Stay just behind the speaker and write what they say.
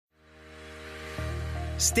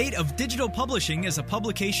State of Digital Publishing is a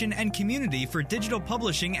publication and community for digital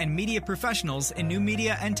publishing and media professionals in new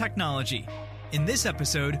media and technology. In this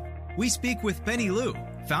episode, we speak with Benny Liu,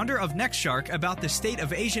 founder of NextShark, about the state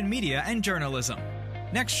of Asian media and journalism.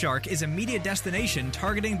 NextShark is a media destination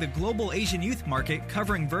targeting the global Asian youth market,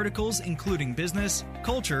 covering verticals including business,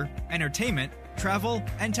 culture, entertainment, travel,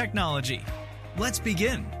 and technology. Let's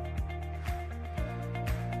begin.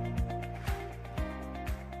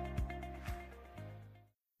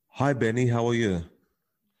 Hi, Benny. How are you?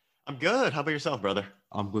 I'm good. How about yourself, brother?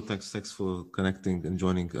 I'm good. Thanks for connecting and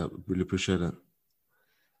joining. Really appreciate it.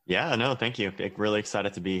 Yeah, no, thank you. Really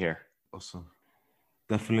excited to be here. Awesome.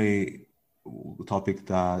 Definitely a topic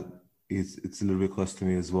that it's a little bit close to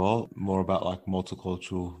me as well. More about like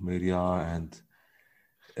multicultural media and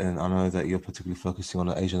I know that you're particularly focusing on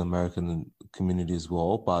the Asian American community as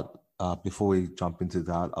well. But before we jump into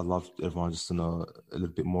that, I'd love everyone just to know a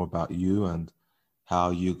little bit more about you and how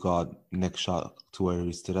you got NextShark to where it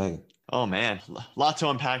is today. Oh man, a lot to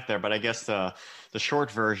unpack there, but I guess the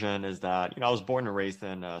short version is that I was born and raised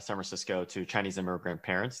in San Francisco to Chinese immigrant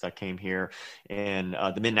parents that came here in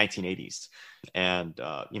the mid 1980s. And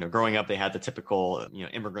growing up, they had the typical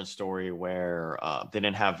immigrant story where they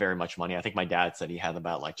didn't have very much money. I think my dad said he had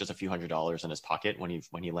about like just a few $100s in his pocket when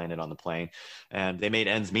he landed on the plane, and they made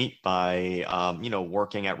ends meet by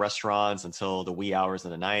working at restaurants until the wee hours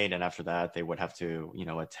of the night, and after that they would have to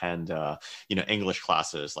attend English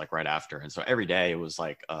classes like right after. And so every day it was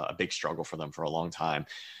like a big struggle for them for a long time.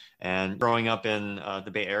 And growing up in the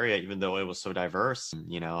Bay Area, even though it was so diverse,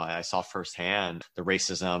 I saw firsthand the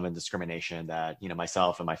racism and discrimination that,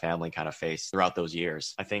 myself and my family kind of faced throughout those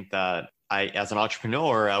years. I think that as an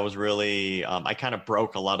entrepreneur, I was really, I kind of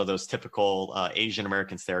broke a lot of those typical Asian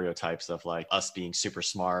American stereotypes of like us being super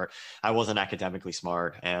smart. I wasn't academically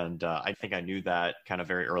smart. And I think I knew that kind of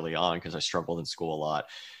very early on because I struggled in school a lot.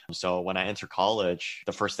 So when I entered college,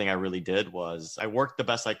 the first thing I really did was I worked the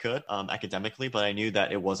best I could academically, but I knew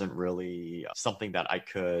that it wasn't really something that I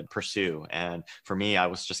could pursue. And for me, I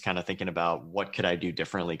was just kind of thinking about what could I do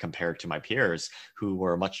differently compared to my peers who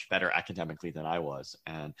were much better academically than I was.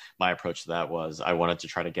 And my approach to that was I wanted to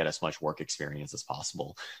try to get as much work experience as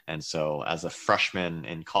possible. And so as a freshman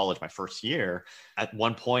in college, my first year, at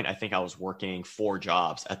one point, I think I was working 4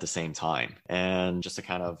 jobs at the same time, and just to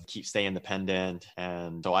kind of stay independent.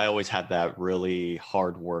 And so I always had that really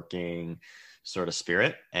hardworking sort of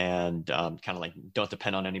spirit, and kind of like don't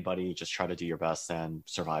depend on anybody, just try to do your best and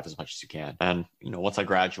survive as much as you can. And once I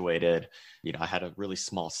graduated, I had a really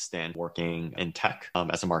small stint working in tech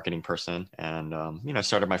as a marketing person, and I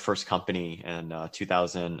started my first company in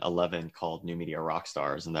 2011 called New Media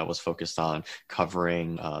Rockstars, and that was focused on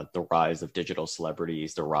covering the rise of digital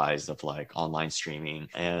celebrities, the rise of like online streaming,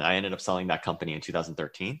 and I ended up selling that company in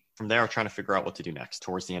 2013. From there, I was trying to figure out what to do next.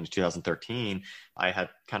 Towards the end of 2013, I had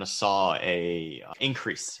kind of saw a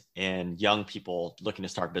increase in young people looking to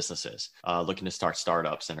start businesses, looking to start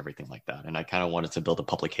startups and everything like that. And I kind of wanted to build a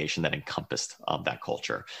publication that encompassed that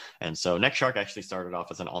culture. And so NextShark actually started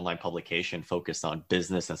off as an online publication focused on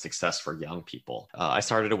business and success for young people. I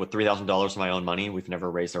started it with $3,000 of my own money. We've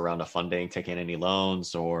never raised a round of funding, taken any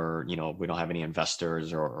loans, or, we don't have any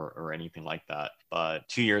investors or anything like that. But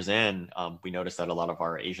 2 years in, we noticed that a lot of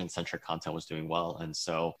our Asian-centric content was doing well. And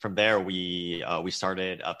so from there, we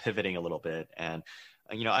started pivoting a little bit. And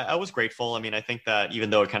I was grateful. I mean, I think that even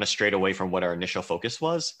though it kind of strayed away from what our initial focus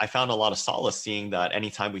was, I found a lot of solace seeing that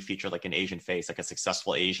anytime we feature like an Asian face, like a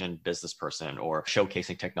successful Asian business person, or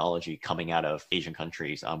showcasing technology coming out of Asian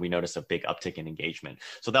countries, we noticed a big uptick in engagement.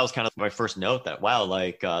 So that was kind of my first note that, wow,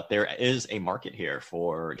 like there is a market here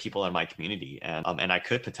for people in my community. And I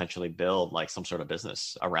could potentially build like some sort of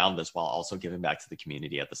business around this while also giving back to the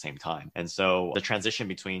community at the same time. And so the transition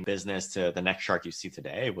between business to the NextShark you see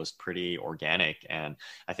today was pretty organic. And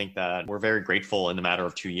I think that we're very grateful in the matter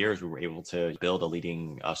of 2 years, we were able to build a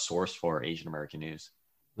leading source for Asian American news.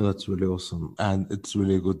 That's really awesome. And it's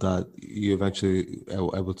really good that you eventually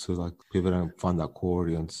were able to like pivot and find that core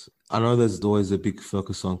audience. I know there's always a big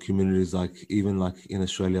focus on communities, like even like in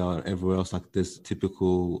Australia and everywhere else, like there's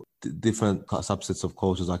typical different subsets of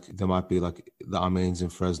cultures. Like there might be like the Armenians in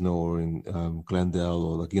Fresno or in Glendale,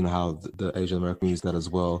 or like, how the Asian American use that as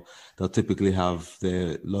well. They'll typically have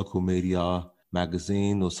their local media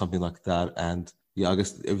magazine or something like that. And I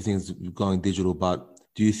guess everything's going digital. But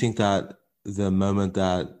do you think that the moment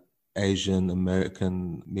that Asian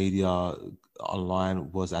American media online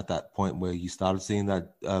was at that point where you started seeing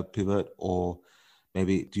that pivot, or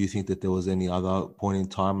maybe do you think that there was any other point in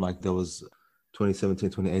time, like there was 2017,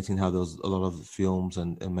 2018, how there was a lot of films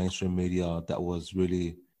and mainstream media that was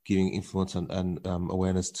really giving influence and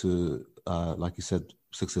awareness to like you said,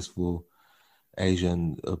 successful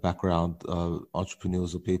Asian background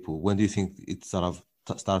entrepreneurs or people? When do you think it started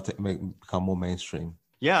to become more mainstream?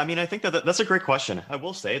 Yeah, I mean, I think that's a great question. I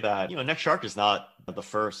will say that, Next Shark is not the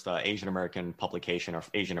first Asian American publication or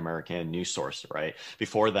Asian American news source, right?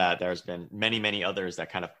 Before that, there's been many, many others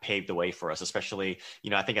that kind of paved the way for us, especially,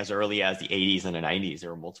 I think as early as the 80s and the 90s,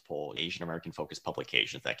 there were multiple Asian American focused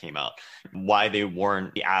publications that came out. Why they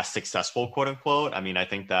weren't as successful, quote unquote. I mean, I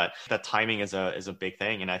think that timing is a big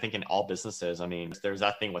thing. And I think in all businesses, I mean, there's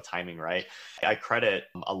that thing with timing, right? I credit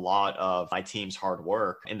a lot of my team's hard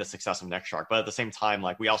work in the success of Next Shark, but at the same time,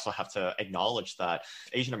 we also have to acknowledge that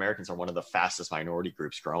Asian Americans are one of the fastest minority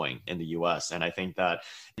groups growing in the US. And I think that,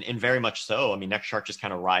 and very much so, I mean, Next Shark just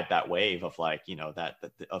kind of ride that wave of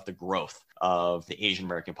of the growth of the Asian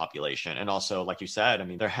American population. And also, like you said, I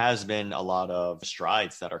mean, there has been a lot of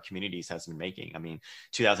strides that our communities has been making. I mean,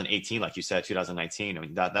 2018, like you said, 2019, I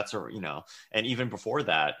mean, and even before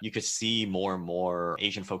that, you could see more and more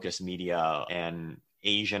Asian focused media and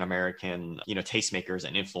Asian American, tastemakers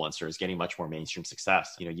and influencers getting much more mainstream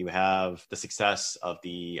success. You have the success of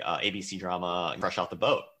the ABC drama Fresh Out the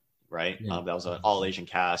Boat, right? Yeah. That was an all Asian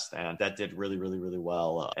cast, and that did really, really, really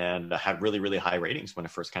well, and had really, really high ratings when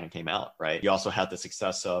it first kind of came out, right? You also had the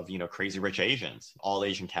success of, Crazy Rich Asians, all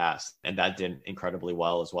Asian cast, and that did incredibly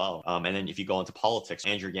well as well. And then if you go into politics,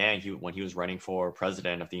 Andrew Yang, when he was running for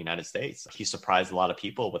president of the United States, he surprised a lot of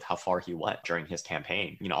people with how far he went during his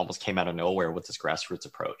campaign. Almost came out of nowhere with this grassroots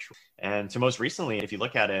approach. And to most recently, if you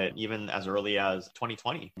look at it, even as early as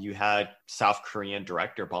 2020, you had South Korean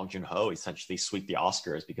director Bong Joon-ho essentially sweep the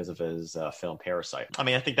Oscars because of his film Parasite. I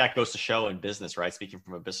mean, I think that goes to show in business, right? Speaking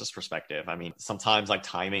from a business perspective, I mean, sometimes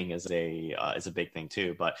timing is a big thing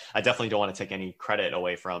too. But I definitely don't want to take any credit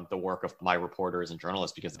away from the work of my reporters and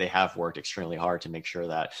journalists, because they have worked extremely hard to make sure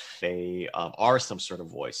that they are some sort of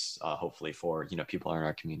voice, hopefully, for people in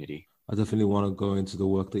our community. I definitely want to go into the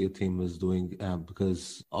work that your team is doing,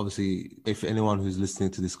 because obviously, if anyone who's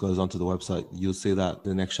listening to this goes onto the website, you'll see that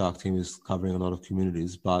the Next Shark team is covering a lot of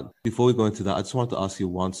communities. But before we go into that, I just wanted to ask you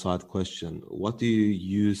one side question. What do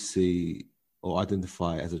you see or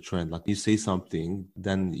identify as a trend? Like, you see something,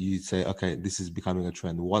 then you say, okay, this is becoming a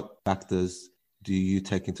trend. What factors do you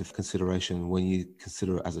take into consideration when you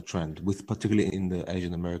consider it as a trend, particularly in the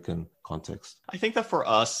Asian American context? I think that for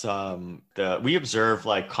us, we observe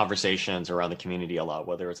conversations around the community a lot,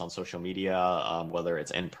 whether it's on social media, whether it's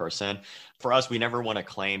in person. For us, we never want to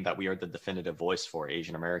claim that we are the definitive voice for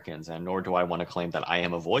Asian Americans, and nor do I want to claim that I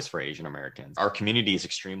am a voice for Asian Americans. Our community is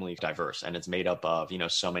extremely diverse, and it's made up of,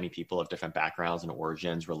 so many people of different backgrounds and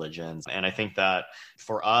origins, religions. And I think that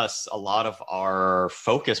for us, a lot of our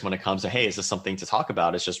focus when it comes to, hey, is this something to talk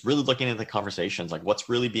about, is just really looking at the conversations, like what's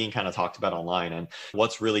really being kind of talked about online and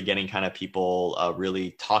what's really getting kind of people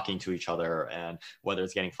really talking to each other, and whether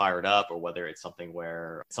it's getting fired up or whether it's something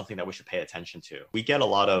that we should pay attention to. We get a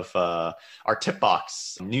lot of our tip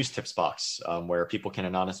box, news tips box, where people can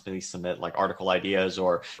anonymously submit article ideas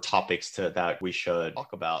or topics that we should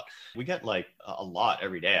talk about. We get a lot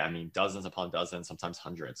every day. I mean, dozens upon dozens, sometimes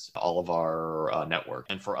hundreds, all of our network.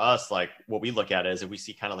 And for us, what we look at is if we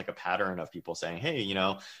see kind of a pattern of people saying, hey, you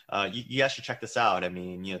guys should check this out. I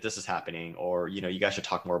mean, this is happening, or, you guys should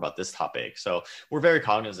talk more about this topic. So we're very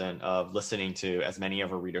cognizant of listening to as many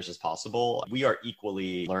of our readers as possible. We are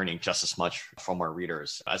equally learning just as much from our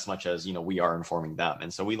readers, as much as, we are informing them.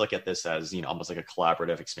 And so we look at this as, almost like a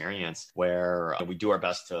collaborative experience where we do our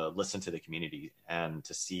best to listen to the community and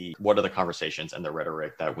to see what are the conversations and the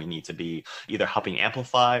rhetoric that we need to be either helping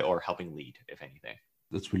amplify or helping lead, if anything.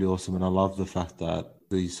 That's really awesome. And I love the fact that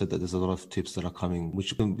you said that there's a lot of tips that are coming,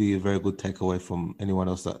 which can be a very good takeaway from anyone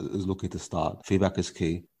else that is looking to start. Feedback is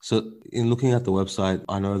key. So in looking at the website,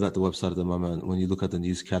 I know that the website at the moment, when you look at the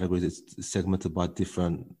news categories, it's segmented by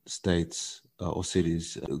different states or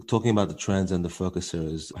cities. Talking about the trends and the focus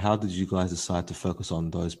areas, how did you guys decide to focus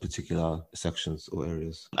on those particular sections or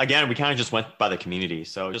areas? Again, we kind of just went by the community.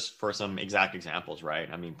 So just for some exact examples, right?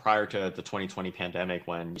 I mean, prior to the 2020 pandemic,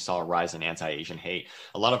 when we saw a rise in anti-Asian hate,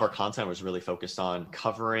 a lot of our content was really focused on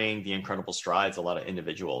covering the incredible strides a lot of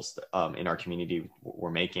individuals in our community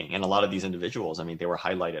were making. And a lot of these individuals, I mean, they were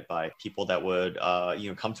highlighted by people that would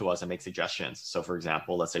come to us and make suggestions. So for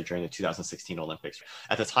example, let's say during the 2016 Olympics,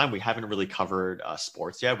 at the time, we haven't really covered covered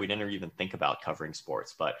sports yet. We didn't even think about covering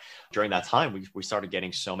sports. But during that time, we started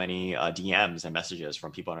getting so many DMs and messages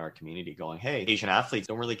from people in our community going, hey, Asian athletes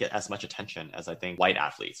don't really get as much attention as I think white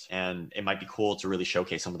athletes. And it might be cool to really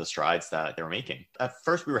showcase some of the strides that they were making. At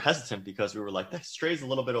first, we were hesitant because we were like, that strays a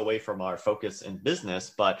little bit away from our focus in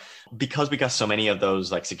business. But because we got so many of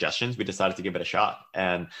those like suggestions, we decided to give it a shot.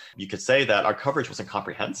 And you could say that our coverage wasn't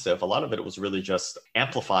comprehensive. A lot of it was really just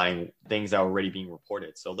amplifying things that were already being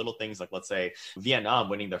reported. So little things like, let's say, Vietnam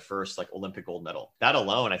winning their first like Olympic gold medal. That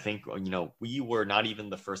alone, I think, we were not even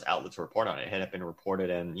the first outlet to report on it. It had been reported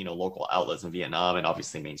in, local outlets in Vietnam and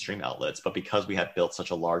obviously mainstream outlets. But because we had built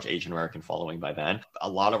such a large Asian American following by then, a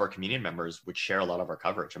lot of our community members would share a lot of our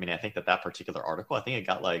coverage. I mean, I think that particular article, I think it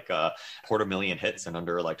got like 250,000 hits in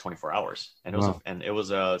under like 24 hours. And it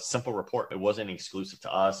was a simple report. It wasn't exclusive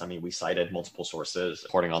to us. I mean, we cited multiple sources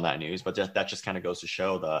reporting on that news, but that just kind of goes to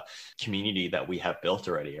show the community that we have built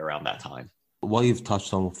already around that time. What you've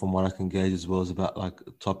touched on, from what I can gauge as well, is about like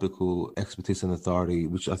topical expertise and authority,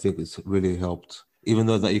 which I think has really helped. Even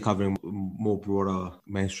though that you're covering more broader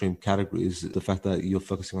mainstream categories, the fact that you're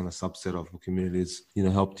focusing on a subset of communities,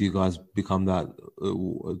 helped you guys become that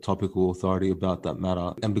topical authority about that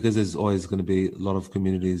matter. And because there's always going to be a lot of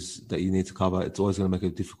communities that you need to cover, it's always going to make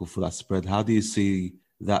it difficult for that spread. How do you see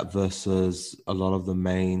that versus a lot of the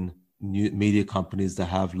main new media companies that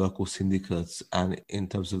have local syndicates, and in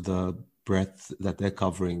terms of the breadth that they're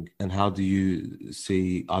covering? And how do you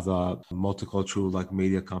see other multicultural like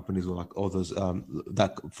media companies or like others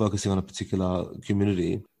that focusing on a particular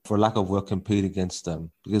community, for lack of work, compete against them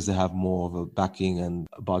because they have more of a backing and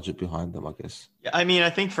a budget behind them, I guess? Yeah, I mean, I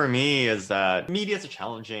think for me is that media is a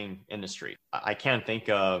challenging industry. I can't think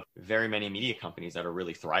of very many media companies that are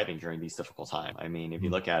really thriving during these difficult times. I mean, if you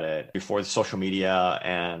look at it before the social media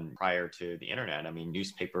and prior to the internet, I mean,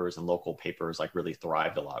 newspapers and local papers like really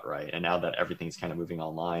thrived a lot, right? And now that everything's kind of moving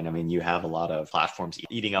online, I mean, you have a lot of platforms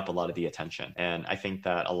eating up a lot of the attention. And I think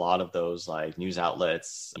that a lot of those like news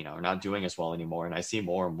outlets, are not doing as well anymore. And I see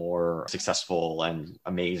more and more successful and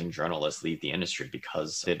amazing journalists leave the industry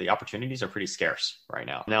because the opportunities are pretty scarce right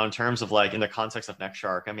now. Now, in terms of like in the context of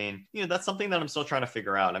NextShark, I mean, that's something that I'm still trying to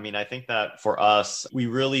figure out. I mean, I think that for us, we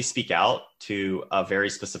really speak out to a very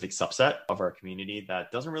specific subset of our community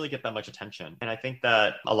that doesn't really get that much attention. And I think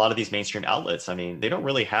that a lot of these mainstream outlets, I mean, they don't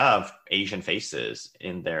really have Asian faces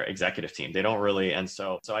in their executive team. They don't really. And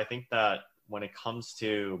so I think that when it comes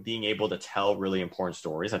to being able to tell really important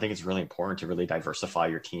stories, I think it's really important to really diversify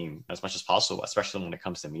your team as much as possible, especially when it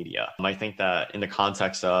comes to media. I think that in the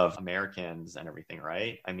context of Americans and everything,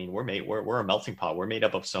 right? I mean, we're a melting pot. We're made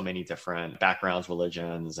up of so many different backgrounds,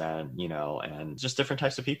 religions, and and just different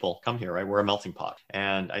types of people come here, right? We're a melting pot.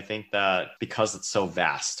 And I think that because it's so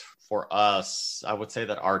vast, for us, I would say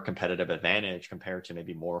that our competitive advantage compared to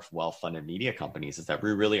maybe more well-funded media companies is that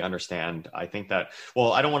we really understand. I think that,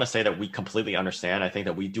 well, I don't want to say that we completely understand. I think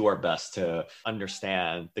that we do our best to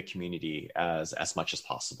understand the community as much as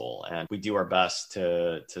possible. And we do our best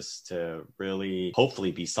to really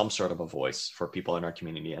hopefully be some sort of a voice for people in our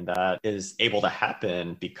community. And that is able to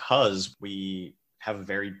happen because we have a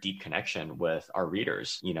very deep connection with our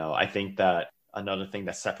readers. I think that another thing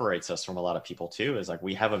that separates us from a lot of people too is like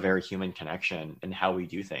we have a very human connection in how we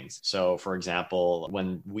do things. So for example,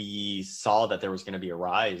 when we saw that there was going to be a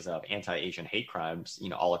rise of anti-Asian hate crimes,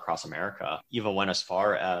 all across America, even went as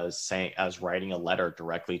far as writing a letter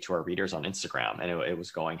directly to our readers on Instagram. And it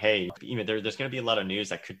was going, hey, there's going to be a lot of news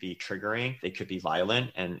that could be triggering. They could be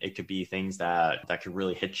violent, and it could be things that could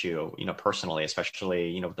really hit you, personally,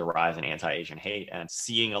 especially, with the rise in anti-Asian hate. And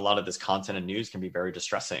seeing a lot of this content and news can be very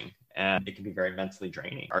distressing. And it can be very mentally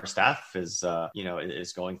draining. Our staff has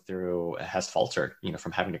faltered,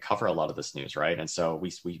 from having to cover a lot of this news, right? And so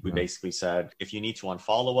we basically said, if you need to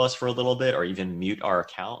unfollow us for a little bit or even mute our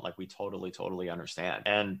account, like we totally understand.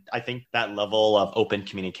 And I think that level of open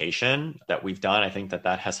communication that we've done, I think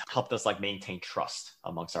that has helped us like maintain trust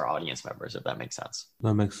amongst our audience members, if that makes sense.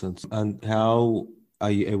 That makes sense. And how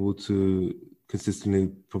are you able to consistently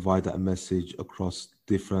provide that message across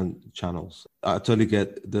different channels? I totally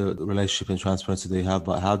get the relationship and transparency they have,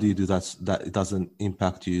 but how do you do that it doesn't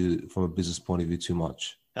impact you from a business point of view too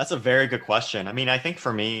much? That's a very good question. I mean, I think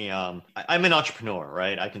for me, I'm an entrepreneur,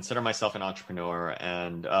 right? I consider myself an entrepreneur,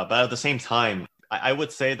 and but at the same time, I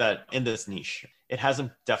would say that in this niche, it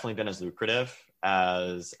hasn't definitely been as lucrative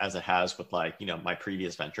as it has with like, my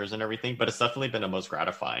previous ventures and everything, but it's definitely been the most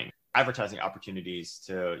gratifying. advertising opportunities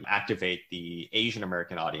to activate the Asian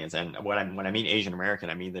American audience. And when I mean Asian American,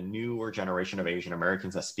 I mean the newer generation of Asian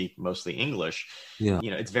Americans that speak mostly English. Yeah.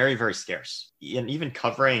 It's very, very scarce. And even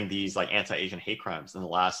covering these like anti-Asian hate crimes in the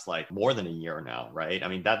last like more than a year now, right? I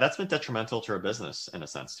mean, that's been detrimental to our business in a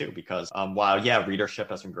sense too, because while readership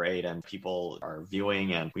has been great and people are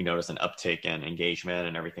viewing and we notice an uptick in engagement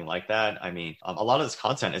and everything like that. I mean, a lot of this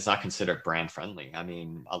content is not considered brand friendly. I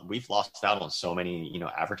mean, we've lost out on so many,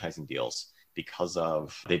 advertising deals because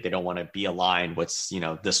of they don't want to be aligned with,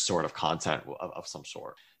 this sort of content of some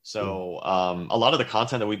sort. So a lot of the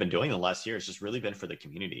content that we've been doing in the last year has just really been for the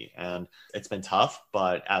community, and it's been tough.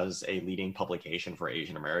 But as a leading publication for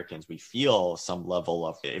Asian Americans, we feel some level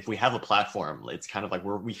of, if we have a platform, it's kind of like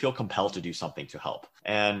we feel compelled to do something to help.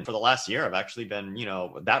 And for the last year, I've actually been,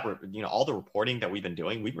 all the reporting that we've been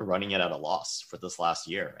doing, we've been running it at a loss for this last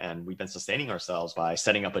year. And we've been sustaining ourselves by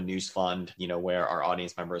setting up a news fund, where our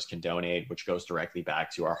audience members can donate, which goes directly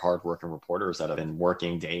back to our hardworking reporters that have been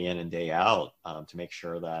working day in and day out to make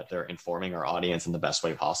sure that they're informing our audience in the best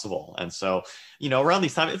way possible. And so, around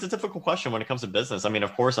these times, it's a difficult question when it comes to business. I mean,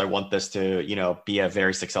 of course, I want this to, be a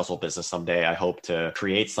very successful business someday. I hope to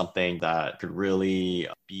create something that could really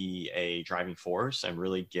be a driving force and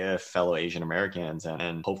really give fellow Asian Americans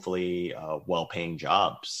and hopefully well-paying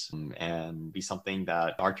jobs and be something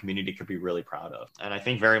that our community could be really proud of. And I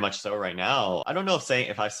think very much so right now. I don't know if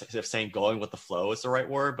saying going with the flow is the right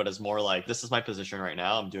word, but it's more like, this is my position right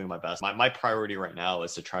now. I'm doing my best. My priority right now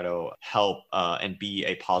is to try to help and be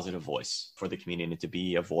a positive voice for the community, and to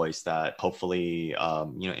be a voice that hopefully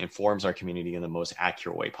informs our community in the most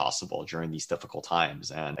accurate way possible during these difficult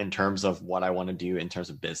times. And in terms of what I want to do in terms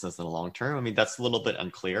of business in the long term, I mean, that's a little bit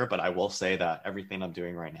unclear, but I will say that everything I'm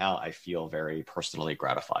doing right now, I feel very personally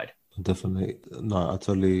gratified. Definitely. No, I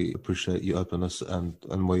totally appreciate your openness and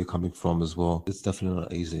where you're coming from as well. It's definitely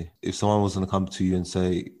not easy. If someone was going to come to you and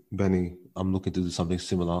say, Benny, I'm looking to do something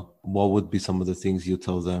similar, what would be some of the things you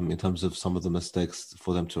tell them in terms of some of the mistakes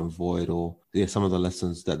for them to avoid, or some of the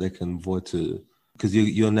lessons that they can avoid to? Because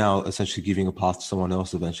you're now essentially giving a path to someone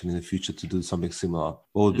else eventually in the future to do something similar.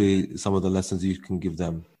 What would be some of the lessons you can give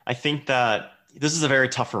them? I think that this is a very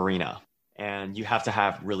tough arena. And you have to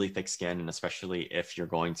have really thick skin, and especially if you're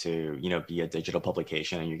going to, be a digital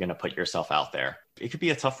publication and you're going to put yourself out there. It could be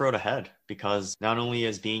a tough road ahead, because not only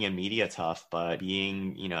is being in media tough, but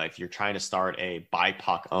being, if you're trying to start a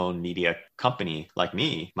BIPOC-owned media company like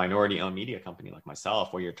me, minority-owned media company like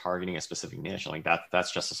myself, where you're targeting a specific niche, like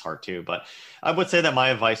that's just as hard too. But I would say that my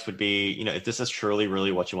advice would be, if this is truly,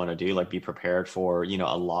 really what you want to do, like be prepared for,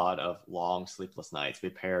 a lot of long sleepless nights. Be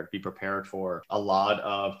prepared for a lot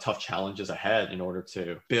of tough challenges ahead in order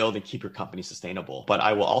to build and keep your company sustainable. But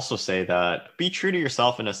I will also say that be true to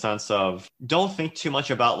yourself in a sense of, don't think too much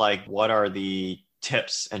about like what are the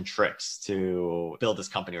tips and tricks to build this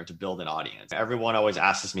company or to build an audience. Everyone always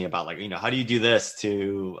asks me about like, how do you do this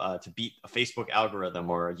to beat a Facebook algorithm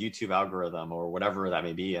or a YouTube algorithm or whatever that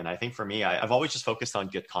may be. And I think for me, I've always just focused on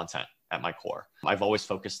good content at my core. I've always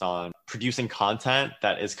focused on producing content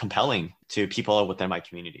that is compelling to people within my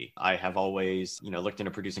community. I have always, looked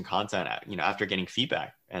into producing content, after getting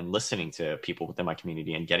feedback and listening to people within my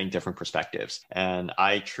community and getting different perspectives. And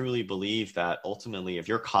I truly believe that ultimately, if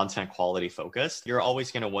you're content quality focused, you're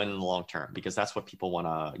always going to win in the long term, because that's what people want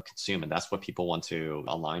to consume and that's what people want to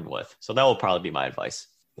align with. So that will probably be my advice.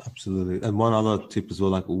 Absolutely. And one other tip as well,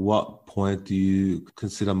 like what point do you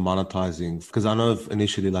consider monetizing? Because I know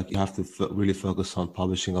initially, like you have to really focus on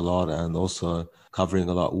publishing a lot and also covering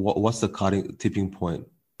a lot. What's the tipping point?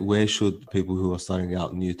 Where should people who are starting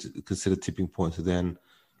out new to consider tipping point to then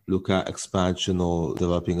look at expansion or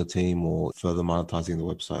developing a team or further monetizing the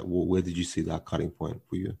website? Where did you see that cutting point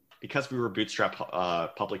for you? Because we were a bootstrap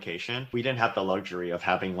publication, we didn't have the luxury of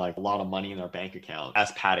having like a lot of money in our bank account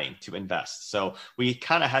as padding to invest. So we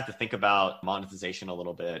kind of had to think about monetization a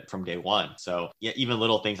little bit from day one. So even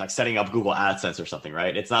little things like setting up Google AdSense or something,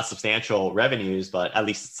 right? It's not substantial revenues, but at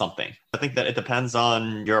least it's something. I think that it depends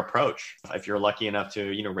on your approach. If you're lucky enough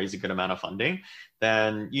to, raise a good amount of funding,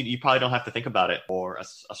 then you probably don't have to think about it for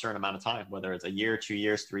a certain amount of time, whether it's a year, 2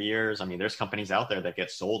 years, 3 years. I mean, there's companies out there that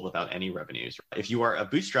get sold without any revenues. If you are a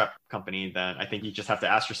bootstrap company, then I think you just have to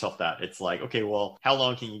ask yourself that. It's like, okay, well, how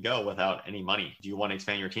long can you go without any money? Do you want to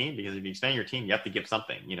expand your team? Because if you expand your team, you have to give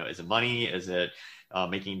something. Is it money? Is it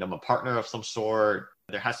making them a partner of some sort?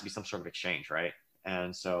 There has to be some sort of exchange, right?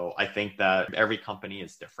 And so I think that every company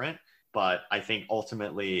is different. But I think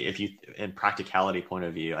ultimately, if you, in practicality point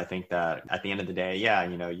of view, I think that at the end of the day,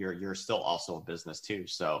 you're still also a business too.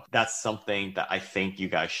 So that's something that I think you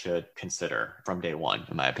guys should consider from day one,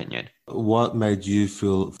 in my opinion. What made you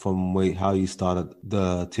feel from how you started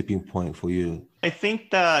the tipping point for you? I think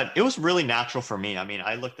that it was really natural for me. I mean,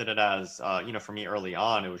 I looked at it as, for me early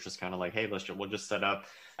on, it was just kind of like, hey, we'll just set up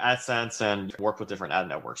AdSense and work with different ad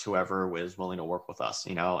networks, whoever was willing to work with us,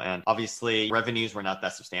 and obviously revenues were not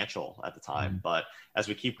that substantial at the time, but as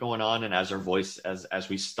we keep going on and as our voice, as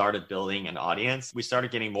we started building an audience, we started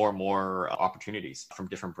getting more and more opportunities from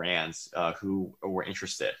different brands who were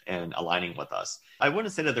interested in aligning with us. I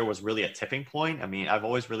wouldn't say that there was really a tipping point. I mean, I've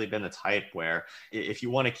always really been the type where if you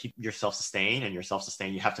want to keep yourself sustained and yourself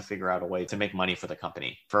sustained, you have to figure out a way to make money for the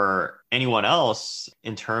company. For anyone else,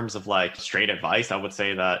 in terms of like straight advice, I would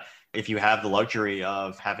say that if you have the luxury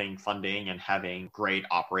of having funding and having great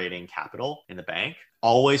operating capital in the bank,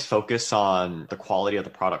 always focus on the quality of the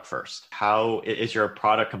product first. How is your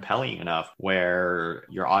product compelling enough where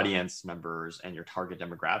your audience members and your target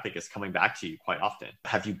demographic is coming back to you quite often?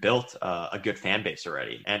 Have you built a good fan base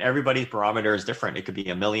already? And everybody's barometer is different. It could be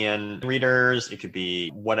 1 million readers. It could be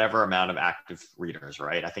whatever amount of active readers,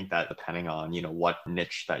 right? I think that depending on, what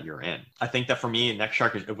niche that you're in. I think that for me,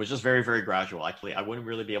 Nextshark, it was just very, very gradual. Actually, I wouldn't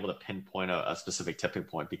really be able to pinpoint a specific tipping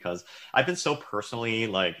point because I've been so personally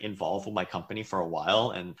involved with my company for a while.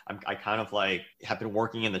 And I kind of have been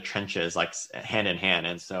working in the trenches, hand in hand.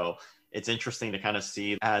 And so it's interesting to kind of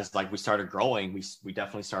see as we started growing, we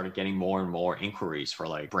definitely started getting more and more inquiries for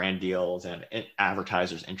brand deals and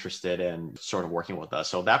advertisers interested in sort of working with us.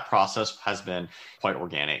 So that process has been quite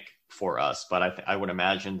organic for us, but I would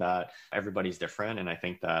imagine that everybody's different, and I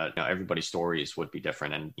think that everybody's stories would be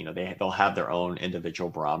different, and they'll have their own individual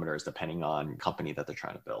barometers depending on company that they're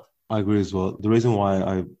trying to build. I agree as well. The reason why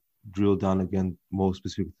I drill down again more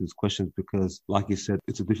specific to this question because, like you said,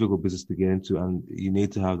 it's a difficult business to get into and you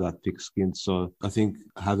need to have that thick skin. So I think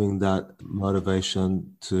having that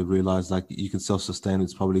motivation to realize you can self-sustain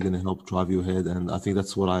is probably going to help drive you ahead. And I think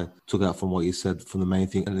that's what I took out from what you said, from the main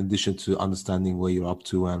thing, in addition to understanding where you're up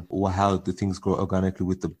to and how the things grow organically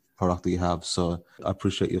with the product that you have. So I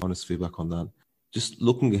appreciate your honest feedback on that. Just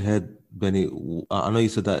looking ahead, Benny, I know you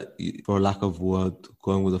said that for a lack of word,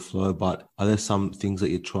 going with the flow, but are there some things that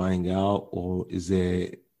you're trying out, or is there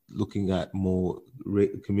looking at more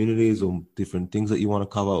communities or different things that you want to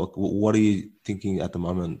cover? What are you thinking at the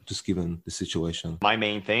moment, just given the situation? My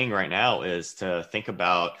main thing right now is to think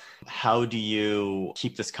about how do you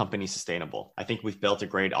keep this company sustainable? I think we've built a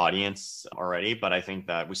great audience already, but I think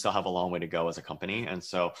that we still have a long way to go as a company. And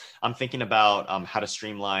so I'm thinking about how to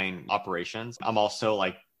streamline operations. I'm also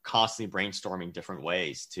constantly brainstorming different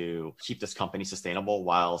ways to keep this company sustainable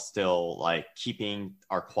while still keeping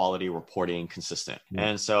our quality reporting consistent.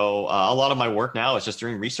 And so a lot of my work now is just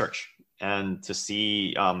doing research and to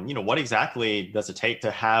see, what exactly does it take to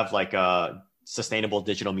have a sustainable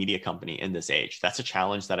digital media company in this age? That's a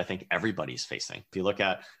challenge that I think everybody's facing. If you look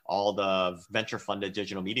at all the venture funded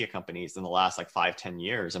digital media companies in the last 5-10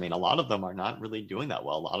 years, I mean, a lot of them are not really doing that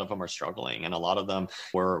well. A lot of them are struggling, and a lot of them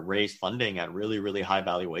were raised funding at really, really high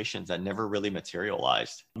valuations that never really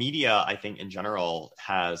materialized. Media, I think in general,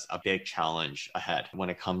 has a big challenge ahead when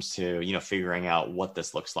it comes to, figuring out what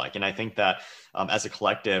this looks like. And I think that as a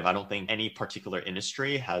collective, I don't think any particular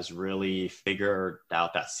industry has really figured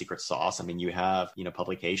out that secret sauce. I mean, you have,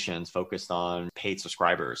 publications focused on paid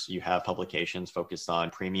subscribers. You have publications focused on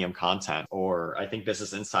premium content, or I think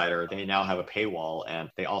Business Insider, they now have a paywall, and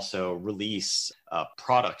they also release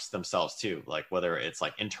products themselves too, whether it's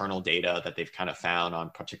internal data that they've kind of found on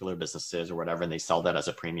particular businesses or whatever, and they sell that as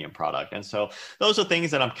a premium product. And so those are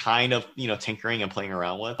things that I'm kind of, tinkering and playing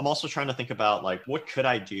around with. I'm also trying to think about what could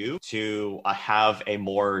I do to have a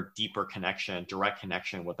more deeper connection, direct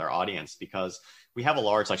connection with our audience, because we have a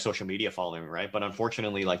large social media following, right? But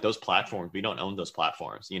unfortunately, those platforms, we don't own those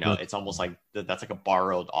platforms. It's almost that's a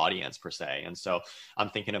borrowed audience per se. And so I'm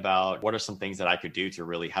thinking about what are some things that I could do to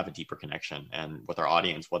really have a deeper connection and with our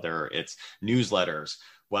audience, whether it's newsletters,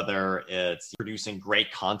 whether it's producing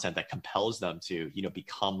great content that compels them to,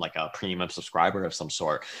 become a premium subscriber of some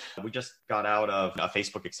sort. We just got out of a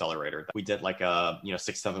Facebook accelerator. We did a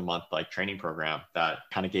 6-7 month training program that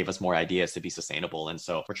kind of gave us more ideas to be sustainable. And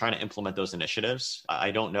so we're trying to implement those initiatives. I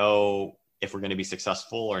don't know if we're going to be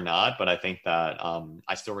successful or not, but I think that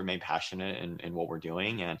I still remain passionate in what we're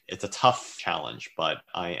doing. And it's a tough challenge, but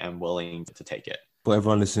I am willing to take it. For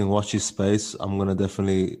everyone listening, watch this space. I'm going to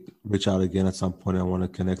definitely reach out again at some point. I want to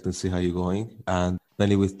connect and see how you're going. And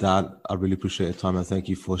Benny, with that, I really appreciate your time and thank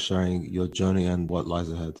you for sharing your journey and what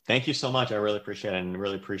lies ahead. Thank you so much. I really appreciate it, and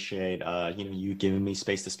really appreciate you giving me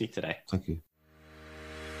space to speak today. Thank you.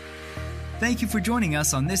 Thank you for joining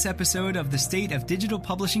us on this episode of the State of Digital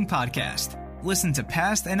Publishing podcast. Listen to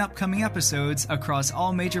past and upcoming episodes across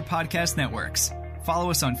all major podcast networks. Follow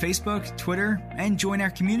us on Facebook, Twitter, and join our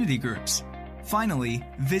community groups. Finally,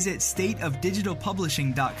 visit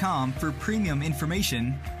stateofdigitalpublishing.com for premium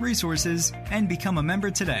information, resources, and become a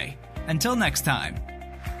member today. Until next time.